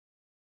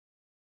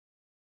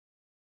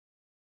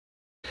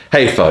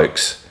Hey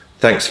folks,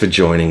 thanks for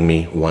joining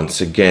me once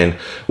again.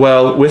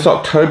 Well, with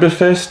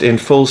Oktoberfest in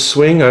full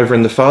swing over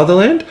in the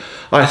fatherland,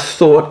 I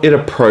thought it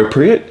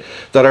appropriate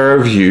that I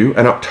review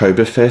an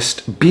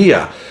Oktoberfest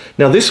beer.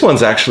 Now this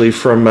one's actually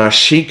from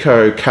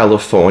Chico,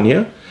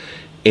 California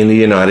in the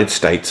United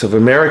States of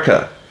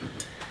America.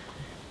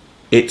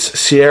 It's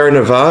Sierra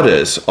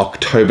Nevada's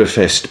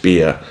Oktoberfest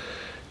beer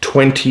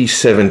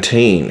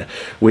 2017,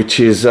 which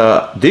is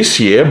this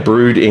year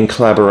brewed in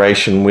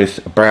collaboration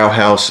with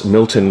Brauhaus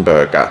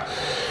Miltenberger.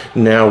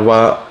 Now,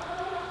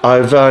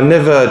 I've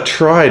never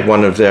tried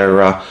one of their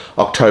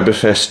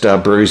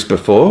Oktoberfest brews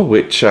before,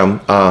 which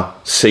are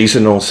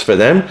seasonals for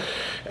them,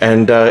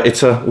 and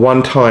it's a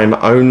one-time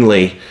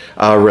only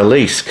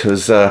release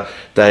because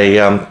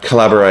they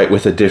collaborate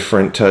with a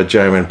different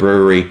German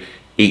brewery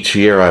each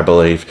year, I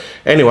believe.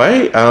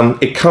 Anyway,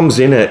 it comes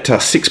in at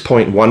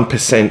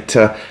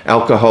 6.1%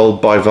 alcohol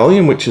by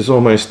volume, which is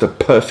almost the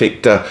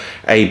perfect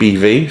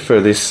ABV for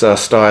this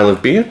style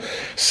of beer.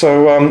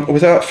 So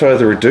without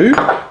further ado,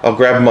 I'll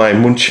grab my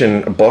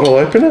München bottle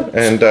opener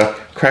and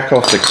crack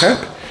off the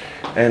cap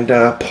and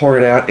pour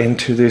it out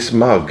into this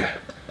mug.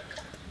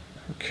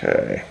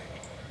 Okay.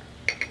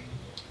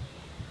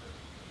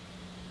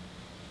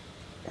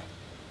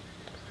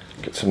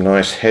 Get some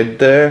nice head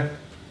there.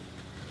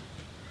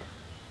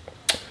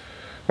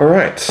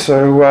 Alright,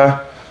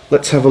 so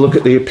let's have a look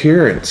at the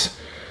appearance.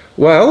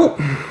 Well,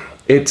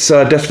 it's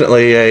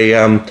definitely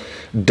a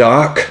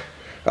dark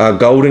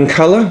golden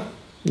colour.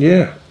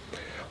 Yeah,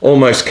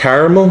 almost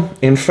caramel,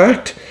 in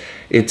fact.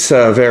 It's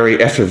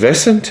very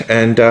effervescent,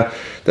 and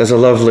there's a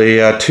lovely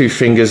 2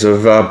 fingers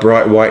of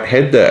bright white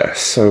head there.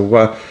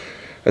 So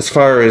as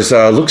far as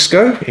looks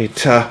go,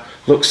 it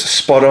looks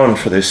spot on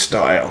for this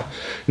style.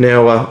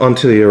 Now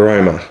onto the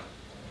aroma.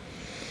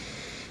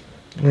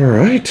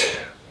 Alright.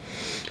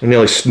 I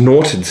nearly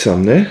snorted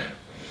some there.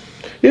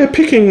 Yeah,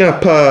 picking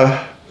up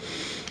a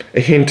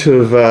hint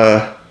of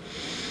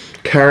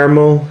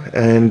caramel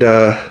and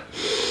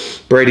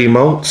bready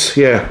malts.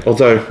 Yeah,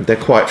 although they're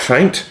quite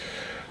faint.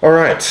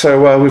 Alright,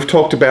 so we've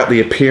talked about the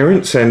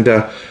appearance and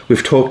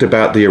we've talked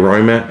about the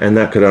aroma, and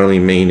that could only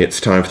mean it's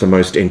time for the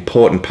most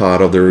important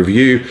part of the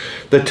review,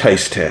 the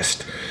taste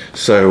test.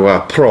 So,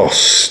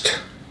 Prost.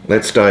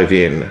 Let's dive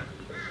in.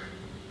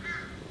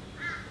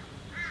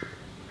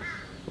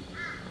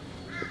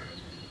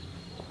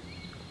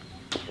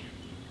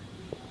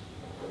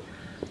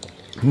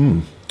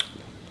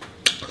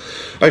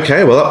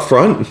 Okay, well up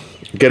front,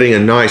 getting a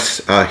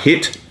nice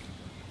hit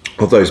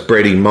of those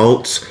bready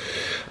malts.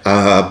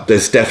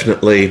 There's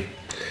definitely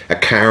a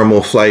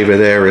caramel flavour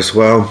there as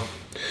well,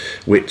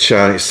 which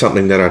is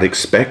something that I'd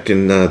expect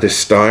in this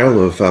style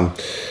of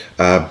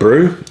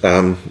brew.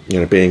 You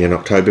know, being an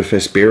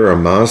Oktoberfest beer or a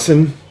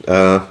Marzen.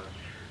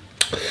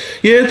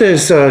 Yeah,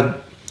 there's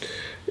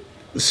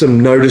some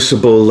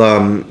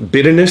noticeable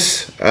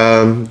bitterness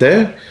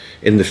there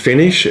in the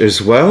finish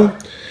as well.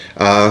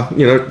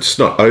 You know, it's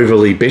not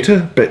overly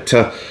bitter, but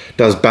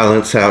does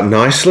balance out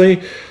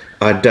nicely.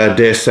 I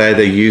dare say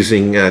they're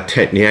using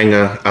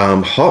Tettnanger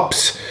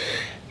hops,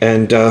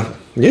 and yeah,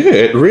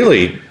 it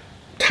really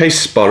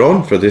tastes spot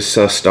on for this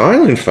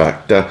style. In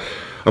fact,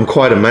 I'm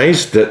quite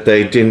amazed that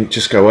they didn't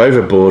just go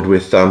overboard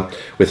with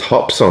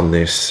hops on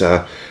this,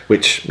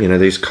 which, you know,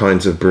 these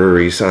kinds of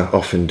breweries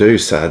often do,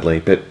 sadly.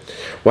 But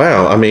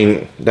wow, I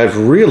mean, they've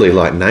really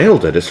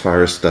nailed it as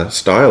far as the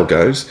style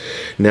goes.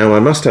 Now I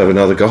must have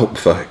another gulp,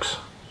 folks.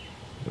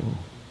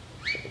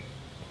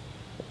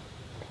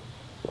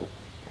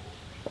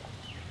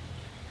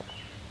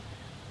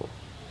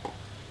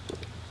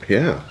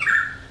 Yeah.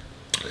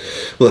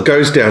 Well, it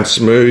goes down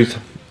smooth.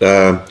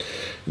 The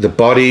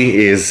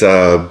body is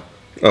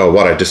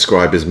what I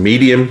describe as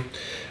medium.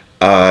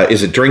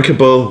 Is it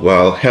drinkable?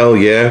 Well, hell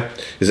yeah.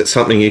 Is it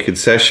something you could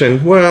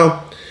session?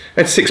 Well,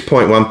 at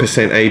 6.1%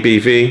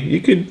 ABV, you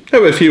could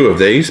have a few of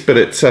these, but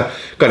it's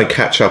going to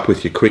catch up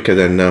with you quicker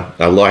than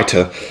a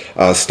lighter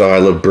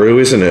style of brew,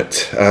 isn't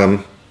it?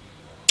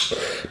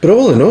 But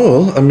all in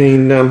all, I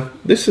mean,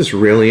 this is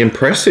really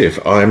impressive.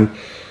 I'm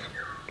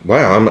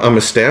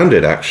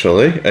astounded,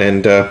 actually,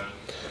 and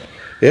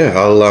yeah,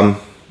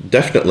 I'll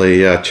definitely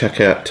check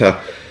out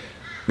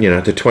you know,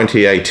 the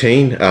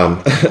 2018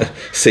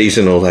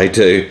 seasonal they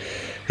do.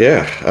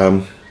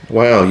 Yeah,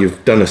 wow,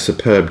 you've done a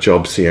superb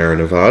job, Sierra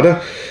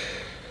Nevada.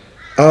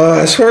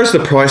 As far as the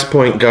price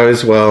point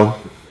goes, well,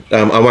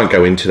 I won't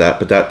go into that,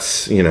 but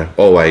that's, you know,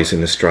 always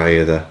in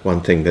Australia the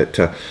one thing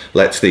that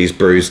lets these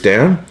brews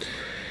down.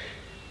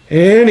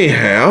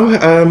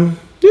 Anyhow,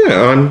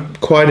 yeah, I'm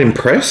quite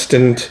impressed,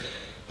 and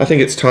I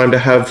think it's time to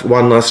have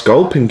one last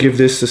gulp and give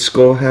this a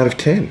score out of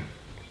 10.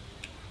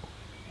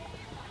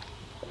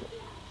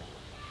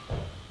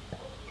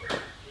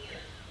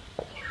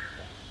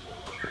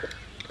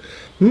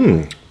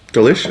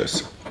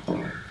 Delicious.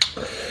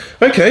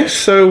 Okay,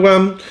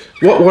 so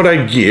what would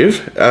I give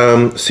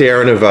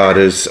Sierra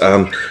Nevada's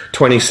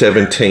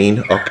 2017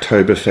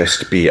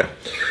 Oktoberfest beer?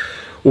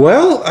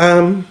 Well,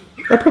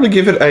 I'd probably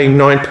give it a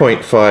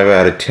 9.5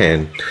 out of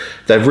 10.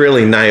 They've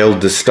really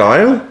nailed the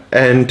style,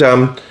 and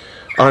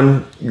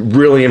I'm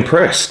really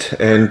impressed,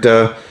 and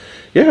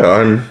yeah,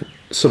 I'm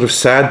sort of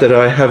sad that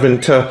I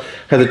haven't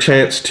had a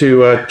chance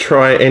to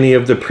try any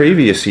of the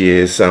previous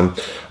year's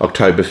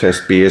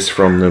Oktoberfest beers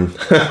from them.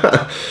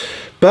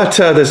 But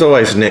there's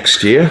always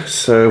next year,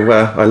 so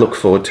I look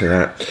forward to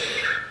that.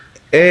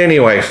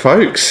 Anyway,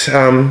 folks,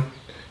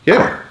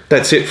 yeah,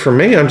 that's it from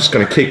me. I'm just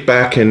going to kick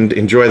back and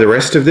enjoy the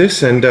rest of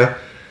this, and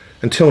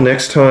until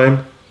next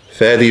time,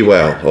 fare thee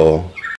well, all.